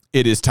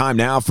It is time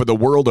now for the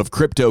world of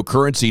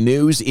cryptocurrency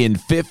news in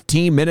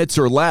 15 minutes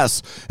or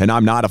less. And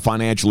I'm not a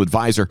financial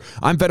advisor.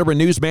 I'm veteran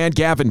newsman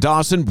Gavin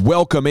Dawson.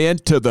 Welcome in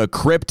to the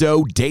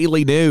Crypto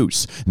Daily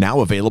News. Now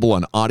available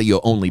on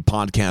audio-only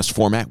podcast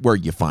format where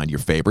you find your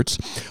favorites.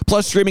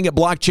 Plus streaming at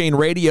Blockchain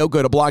Radio.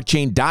 Go to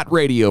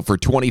blockchain.radio for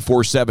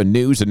 24/7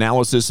 news,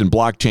 analysis, and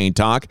blockchain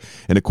talk.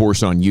 And of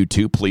course on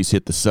YouTube, please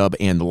hit the sub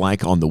and the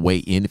like on the way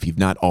in if you've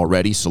not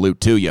already. Salute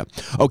to you.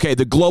 Okay,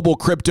 the global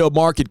crypto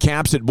market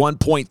cap's at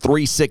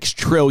 1.36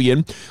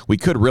 trillion. We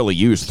could really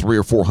use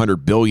 300 or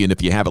 400 billion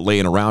if you have it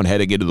laying around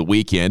heading into the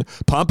weekend.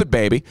 Pump it,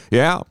 baby.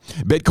 Yeah.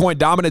 Bitcoin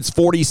dominance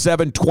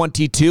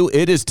 47.22.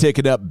 It is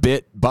ticking up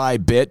bit by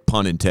bit,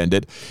 pun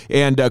intended.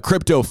 And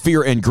crypto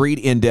fear and greed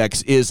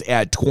index is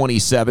at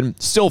 27.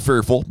 Still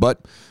fearful,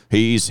 but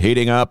he's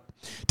heating up.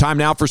 Time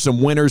now for some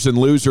winners and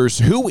losers.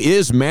 Who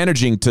is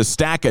managing to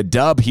stack a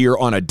dub here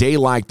on a day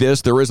like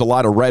this? There is a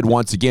lot of red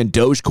once again.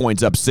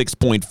 Dogecoin's up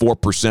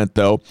 6.4%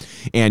 though,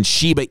 and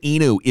Shiba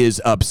Inu is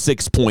up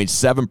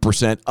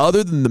 6.7%.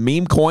 Other than the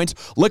meme coins,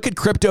 look at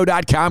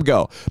Crypto.com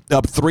go.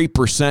 Up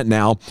 3%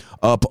 now,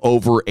 up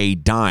over a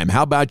dime.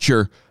 How about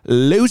your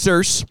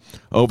losers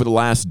over the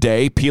last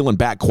day? Peeling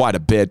back quite a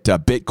bit.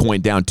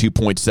 Bitcoin down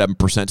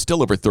 2.7%,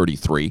 still over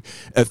 33.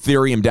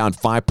 Ethereum down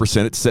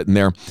 5%. It's sitting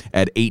there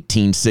at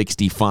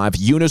 1865.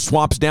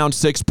 Uniswap's down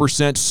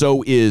 6%.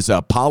 So is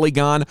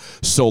Polygon.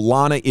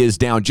 Solana is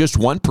down just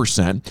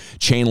 1%.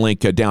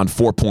 Chainlink down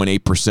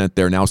 4.8%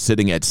 there, now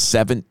sitting at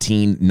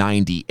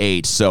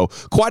 1798. So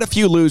quite a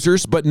few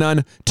losers, but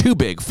none too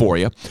big for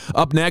you.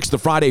 Up next, the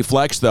Friday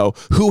Flex, though.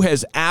 Who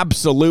has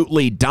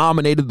absolutely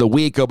dominated the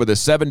week over the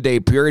 7-day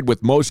period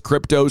with most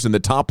cryptos in the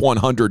top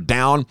 100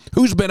 down?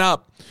 Who's been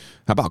up?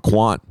 How about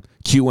Quant,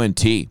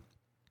 QNT?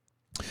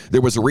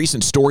 There was a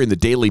recent story in the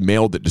Daily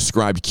Mail that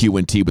described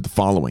QNT with the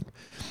following.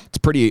 It's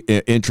pretty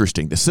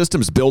interesting. The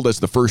system is billed as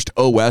the first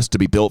OS to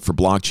be built for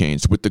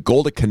blockchains with the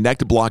goal to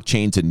connect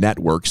blockchains and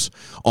networks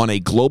on a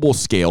global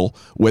scale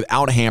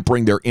without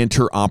hampering their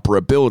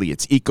interoperability.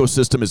 Its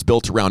ecosystem is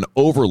built around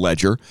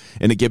Overledger,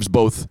 and it gives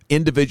both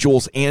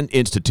individuals and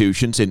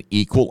institutions an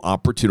equal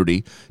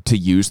opportunity to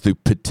use the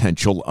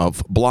potential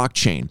of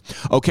blockchain.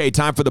 Okay,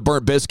 time for the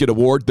Burnt Biscuit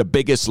Award. The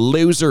biggest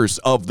losers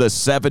of the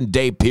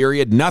 7-day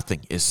period.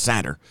 Nothing is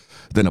sadder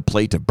than a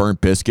plate of burnt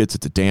biscuits.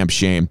 It's a damn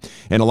shame.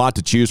 And a lot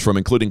to choose from,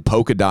 including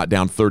Polkadot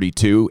down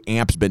 32.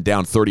 AMP's been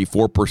down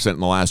 34% in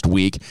the last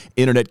week.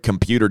 Internet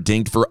Computer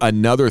dinged for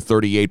another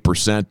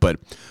 38%. But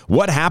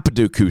what happened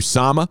to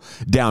Kusama?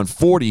 Down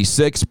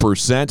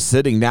 46%,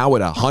 sitting now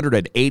at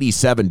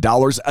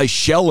 $187, a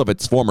shell of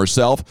its former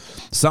self.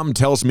 Something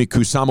tells me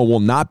Kusama will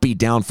not be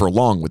down for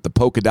long with the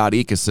Polkadot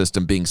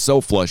ecosystem being so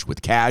flush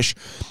with cash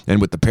and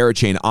with the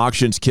parachain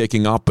auctions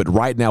kicking off. But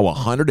right now,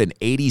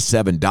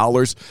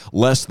 $187,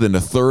 less than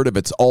a third of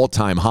its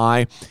all-time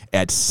high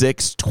at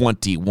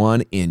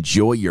 $621.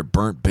 Enjoy your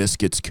burnt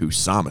biscuits,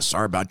 Kusama.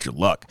 Sorry about your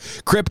luck.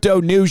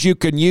 Crypto news you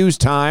can use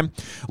time.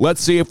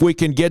 Let's see if we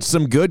can get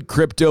some good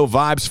crypto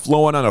vibes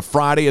flowing on a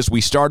Friday as we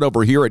start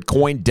over here at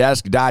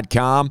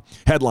CoinDesk.com.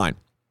 Headline: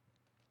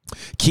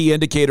 key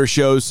indicator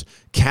shows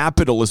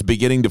capital is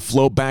beginning to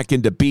flow back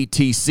into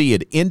BTC.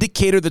 An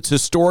indicator that's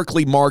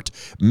historically marked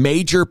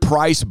major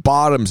price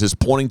bottoms is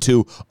pointing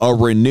to a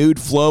renewed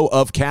flow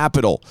of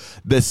capital.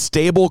 The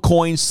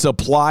stablecoin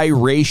supply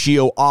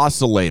ratio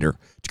oscillator,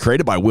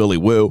 created by Willy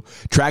Woo,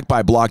 tracked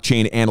by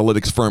blockchain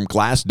analytics firm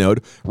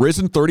Glassnode,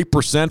 risen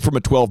 30% from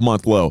a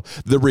 12-month low.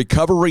 The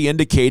recovery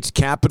indicates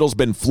capital's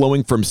been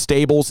flowing from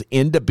stables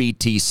into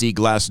BTC,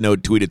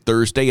 Glassnode tweeted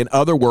Thursday. In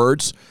other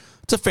words,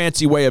 it's a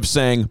fancy way of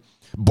saying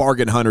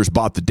bargain hunters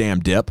bought the damn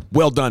dip.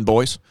 Well done,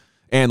 boys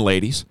and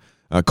ladies.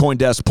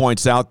 CoinDesk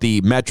points out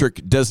the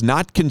metric does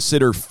not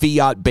consider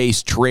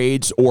fiat-based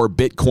trades or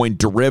Bitcoin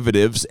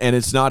derivatives, and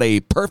it's not a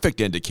perfect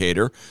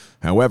indicator.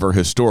 However,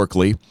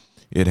 historically,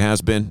 it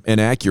has been an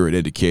accurate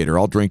indicator.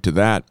 I'll drink to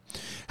that.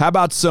 How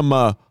about some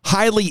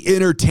highly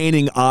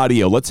entertaining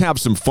audio? Let's have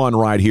some fun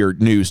right here,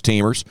 news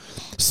teamers.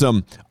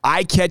 Some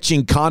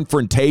eye-catching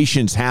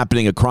confrontations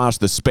happening across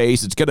the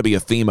space. It's going to be a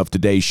theme of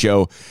today's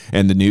show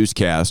and the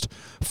newscast.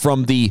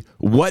 From the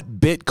What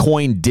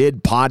Bitcoin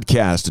Did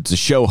podcast. It's a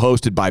show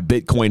hosted by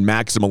Bitcoin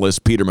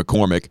maximalist Peter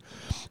McCormack.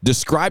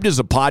 Described as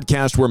a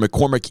podcast where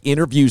McCormack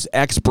interviews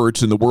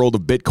experts in the world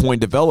of Bitcoin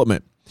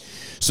development.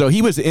 So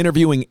he was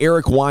interviewing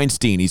Eric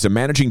Weinstein. He's a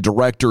managing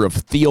director of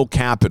Thiel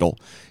Capital.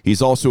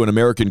 He's also an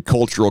American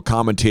cultural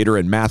commentator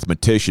and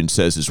mathematician,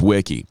 says his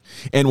wiki.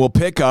 And we'll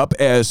pick up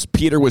as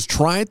Peter was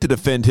trying to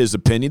defend his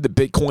opinion that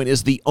Bitcoin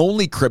is the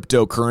only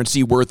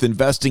cryptocurrency worth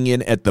investing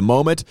in at the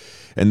moment.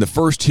 And the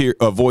first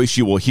voice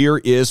you will hear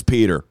is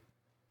Peter.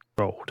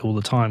 All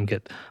the time,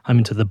 I'm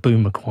into the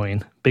boomer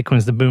coin.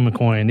 Bitcoin's the boomer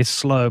coin. It's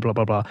slow, blah,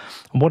 blah, blah.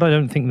 And what I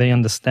don't think they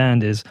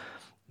understand is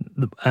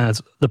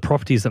as the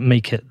properties that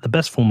make it the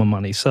best form of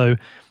money. So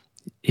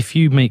if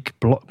you make,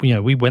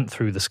 we went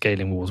through the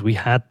scaling wars. We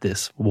had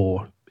this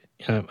war,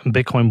 and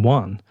Bitcoin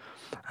won.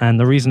 And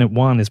the reason it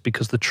won is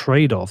because the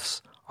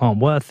trade-offs aren't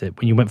worth it.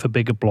 When you went for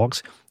bigger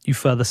blocks, you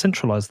further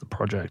centralize the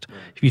project.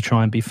 If you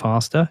try and be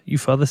faster, you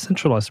further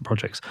centralize the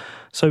projects.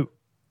 So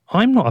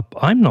I'm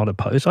not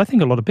opposed. I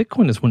think a lot of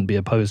Bitcoiners wouldn't be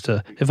opposed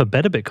to if a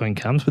better Bitcoin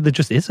comes, but there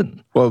just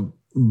isn't. Well,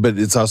 but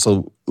it's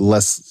also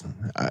less.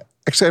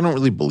 Actually, I don't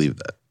really believe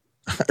that.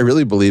 I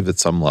really believe at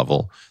some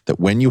level that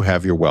when you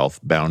have your wealth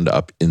bound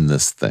up in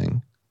this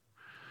thing,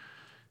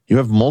 you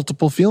have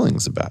multiple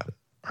feelings about it,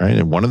 right?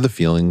 And one of the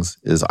feelings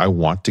is I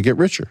want to get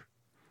richer,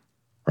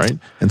 right?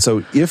 And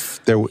so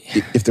if there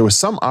was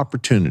some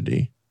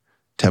opportunity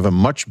to have a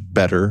much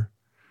better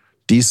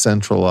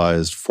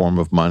decentralized form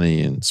of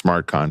money and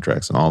smart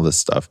contracts and all this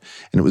stuff,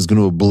 and it was going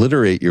to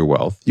obliterate your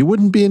wealth, you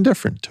wouldn't be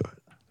indifferent to it.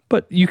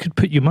 But you could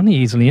put your money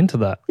easily into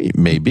that.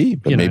 Maybe,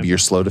 but maybe you're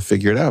slow to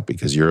figure it out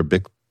because you're a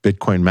big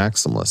Bitcoin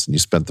maximalist and you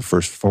spent the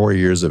first 4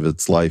 years of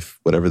its life,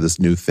 whatever this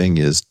new thing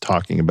is,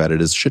 talking about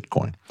it as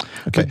shitcoin.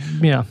 Okay.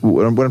 But, yeah.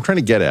 What I'm trying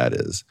to get at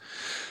is,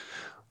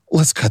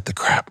 let's cut the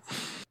crap.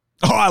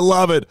 Oh, I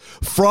love it.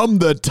 From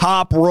the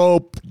top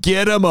rope,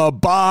 get him a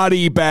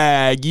body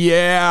bag.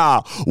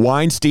 Yeah.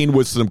 Weinstein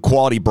with some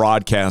quality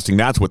broadcasting.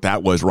 That's what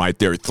that was right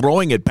there.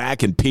 Throwing it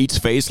back in Pete's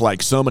face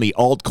like so many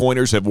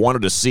altcoiners have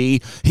wanted to see.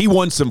 He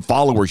won some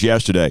followers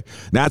yesterday.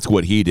 That's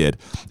what he did.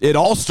 It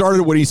all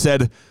started when he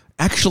said,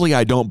 actually,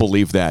 I don't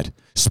believe that.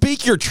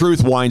 Speak your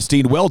truth,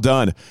 Weinstein. Well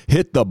done.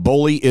 Hit the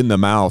bully in the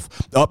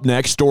mouth. Up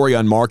next, story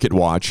on Market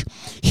Watch.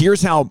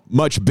 Here's how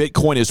much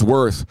Bitcoin is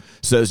worth,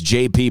 says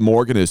JP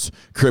Morgan as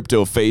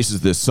crypto faces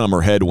this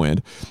summer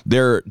headwind.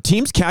 Their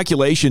team's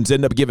calculations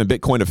end up giving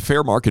Bitcoin a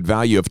fair market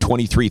value of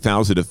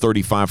 $23,000 to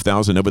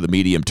 $35,000 over the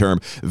medium term.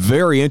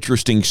 Very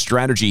interesting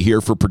strategy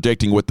here for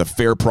predicting what the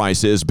fair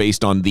price is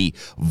based on the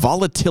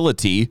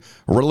volatility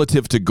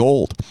relative to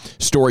gold.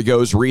 Story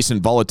goes,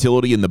 recent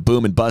volatility and the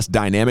boom and bust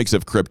dynamics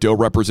of crypto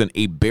represent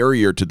a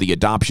barrier to the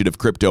adoption of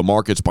crypto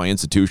markets by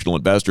institutional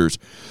investors.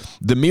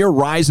 The mere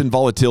rise in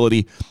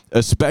volatility,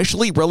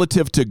 especially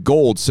relative to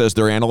gold, says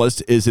their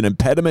analyst, is an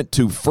impediment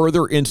to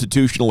further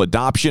institutional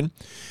adoption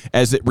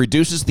as it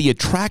reduces the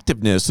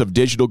attractiveness of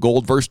digital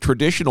gold versus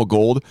traditional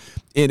gold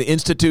in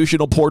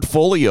institutional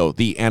portfolio,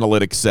 the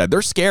analytics said.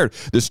 They're scared.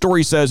 The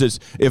story says is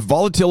if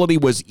volatility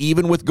was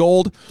even with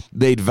gold,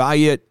 they'd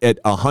value it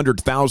at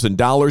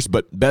 $100,000,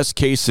 but best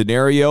case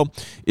scenario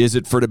is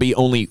it for to be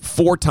only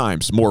 4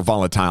 times more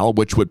volatile,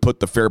 which would put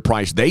the fair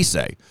price, they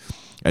say,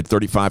 at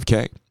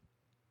 $35K.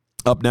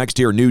 Up next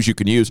here, news you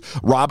can use.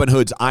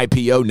 Robinhood's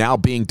IPO now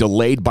being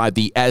delayed by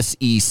the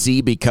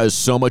SEC because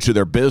so much of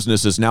their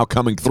business is now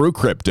coming through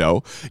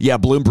crypto. Yeah,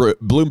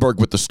 Bloomberg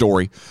with the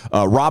story.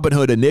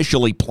 Robinhood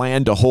initially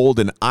planned to hold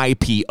an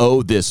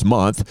IPO this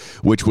month,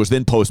 which was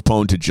then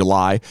postponed to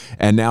July.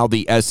 And now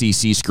the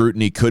SEC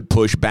scrutiny could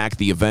push back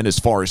the event as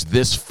far as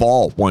this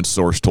fall, one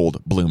source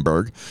told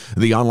Bloomberg.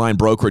 The online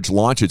brokerage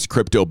launched its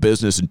crypto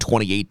business in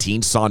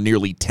 2018, saw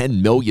nearly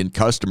 10 million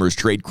customers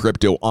trade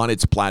crypto on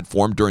its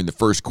platform during the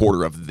first quarter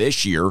of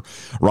this year.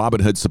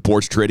 Robinhood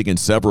supports trading in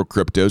several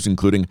cryptos,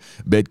 including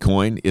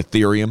Bitcoin,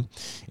 Ethereum,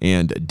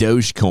 and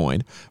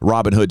Dogecoin.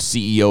 Robinhood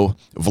CEO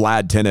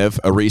Vlad Tenev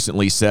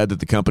recently said that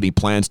the company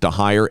plans to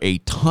hire a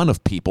ton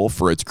of people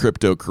for its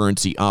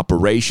cryptocurrency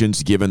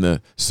operations, given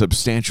the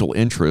substantial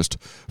interest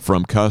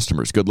from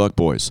customers. Good luck,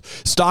 boys.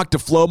 Stock to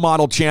flow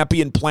model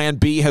champion Plan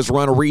B has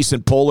run a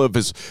recent poll of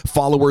his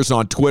followers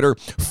on Twitter.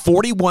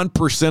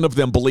 41% of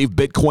them believe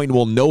Bitcoin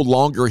will no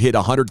longer hit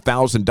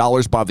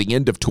 $100,000 by the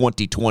end of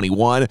 2021.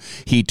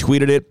 He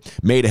tweeted it,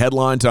 made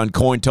headlines on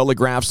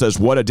Cointelegraph, says,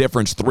 what a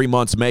difference 3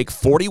 months make.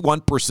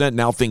 41%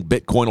 now think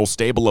Bitcoin will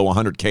stay below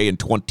 100K in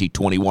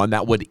 2021.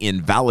 That would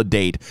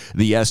invalidate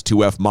the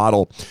S2F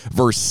model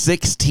versus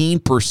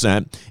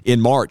 16%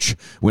 in March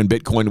when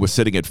Bitcoin was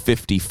sitting at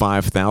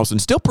 55,000.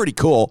 Still pretty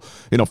cool.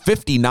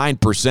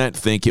 59%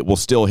 think it will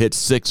still hit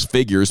 6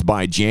 figures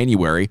by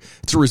January.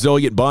 It's a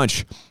resilient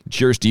bunch.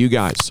 Cheers to you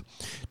guys.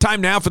 Time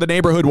now for the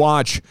Neighborhood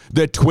Watch.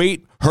 The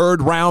tweet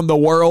heard round the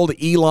world,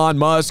 Elon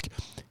Musk.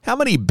 How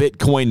many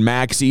Bitcoin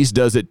maxis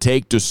does it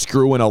take to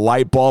screw in a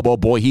light bulb? Oh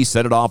boy, he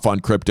set it off on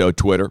crypto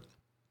Twitter.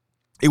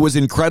 It was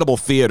incredible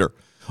theater.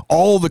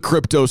 All the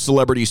crypto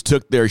celebrities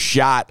took their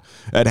shot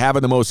at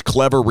having the most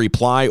clever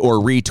reply or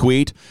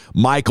retweet.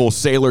 Michael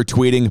Saylor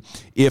tweeting,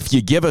 if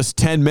you give us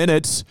 10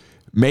 minutes,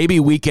 maybe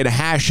we can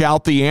hash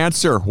out the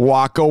answer.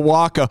 Waka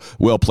waka.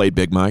 Well played,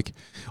 Big Mike.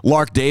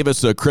 Lark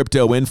Davis, a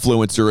crypto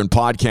influencer and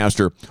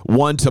podcaster,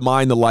 1 to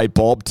mine the light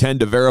bulb, 10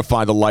 to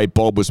verify the light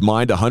bulb was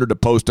mined, 100 to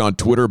post on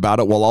Twitter about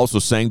it, while also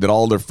saying that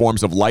all other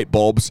forms of light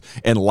bulbs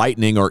and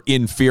lightning are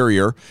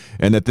inferior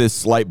and that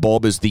this light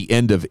bulb is the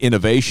end of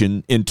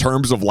innovation in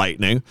terms of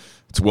lightning.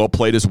 It's well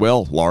played as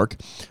well, Lark.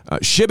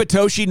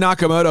 Shibatoshi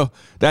Nakamoto,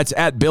 that's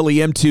at Billy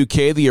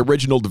M2K, the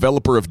original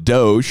developer of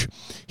Doge.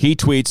 He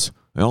tweets,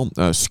 well,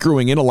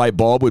 screwing in a light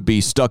bulb would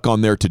be stuck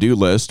on their to-do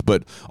list,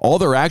 but all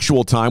their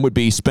actual time would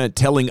be spent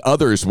telling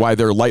others why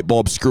their light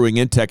bulb screwing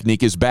in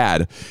technique is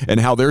bad and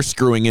how their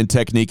screwing in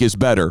technique is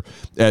better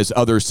as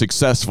others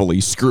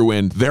successfully screw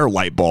in their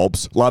light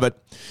bulbs. Love it.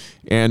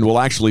 And we'll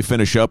actually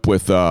finish up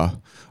with our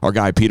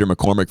guy Peter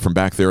McCormick from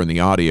back there in the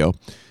audio.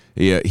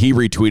 he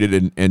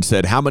retweeted and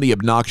said, how many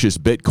obnoxious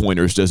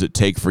Bitcoiners does it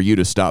take for you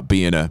to stop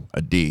being a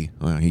D?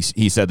 Well,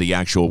 he said the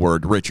actual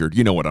word, Richard.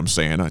 You know what I'm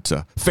saying. It's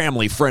a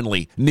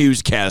family-friendly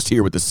newscast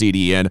here with the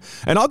CDN.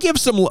 And I'll give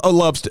some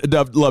love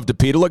to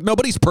Peter. Look,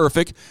 nobody's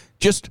perfect.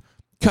 Just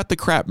cut the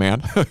crap,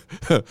 man.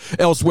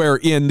 Elsewhere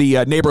in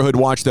the neighborhood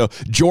watch, though,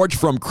 George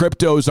from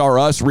Cryptos R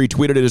Us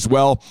retweeted it as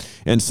well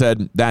and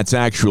said, that's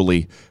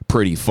actually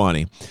pretty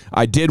funny.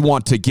 I did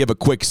want to give a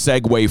quick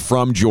segue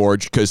from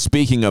George because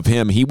speaking of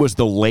him, he was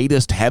the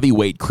latest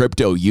heavyweight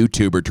crypto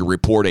YouTuber to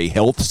report a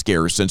health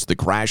scare since the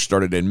crash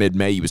started in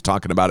mid-May. He was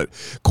talking about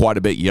it quite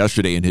a bit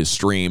yesterday in his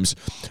streams.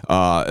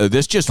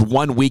 This just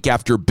 1 week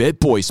after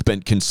BitBoy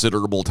spent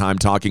considerable time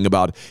talking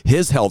about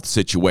his health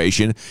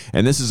situation,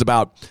 and this is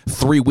about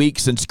 3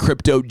 weeks since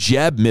Crypto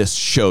Jeb missed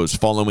shows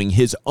following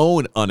his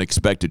own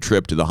unexpected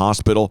trip to the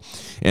hospital,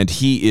 and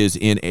he is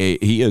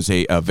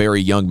a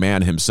very young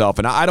man himself.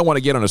 And I don't want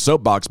to get on a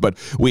soapbox, but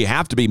we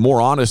have to be more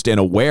honest and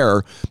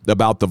aware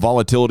about the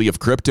volatility of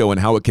crypto and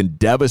how it can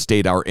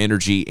devastate our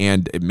energy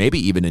and maybe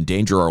even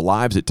endanger our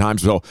lives at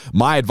times. So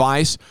my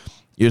advice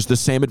is the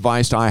same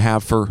advice I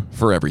have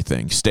for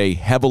everything. Stay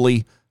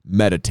heavily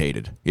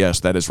meditated. Yes,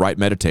 that is right,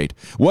 meditate.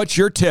 What's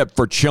your tip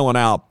for chilling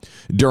out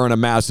during a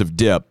massive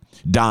dip,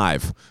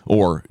 dive,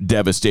 or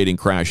devastating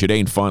crash? It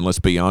ain't fun, let's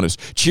be honest.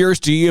 Cheers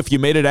to you if you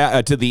made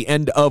it to the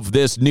end of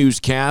this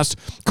newscast.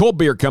 Cold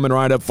beer coming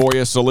right up for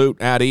you. Salute,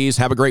 at ease.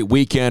 Have a great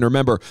weekend.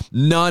 Remember,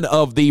 none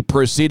of the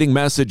preceding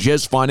message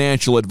is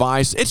financial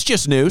advice. It's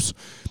just news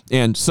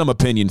and some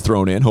opinion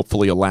thrown in,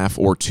 hopefully a laugh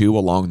or two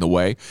along the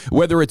way.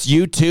 Whether it's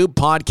YouTube,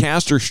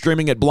 podcast, or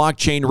streaming at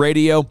Blockchain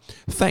Radio,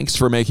 thanks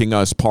for making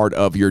us part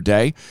of your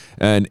day.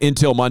 And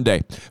until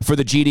Monday, for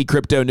the GD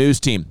Crypto News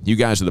Team, you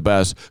guys are the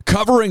best,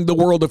 covering the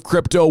world of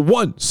crypto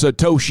one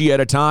Satoshi at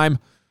a time.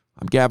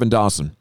 I'm Gavin Dawson.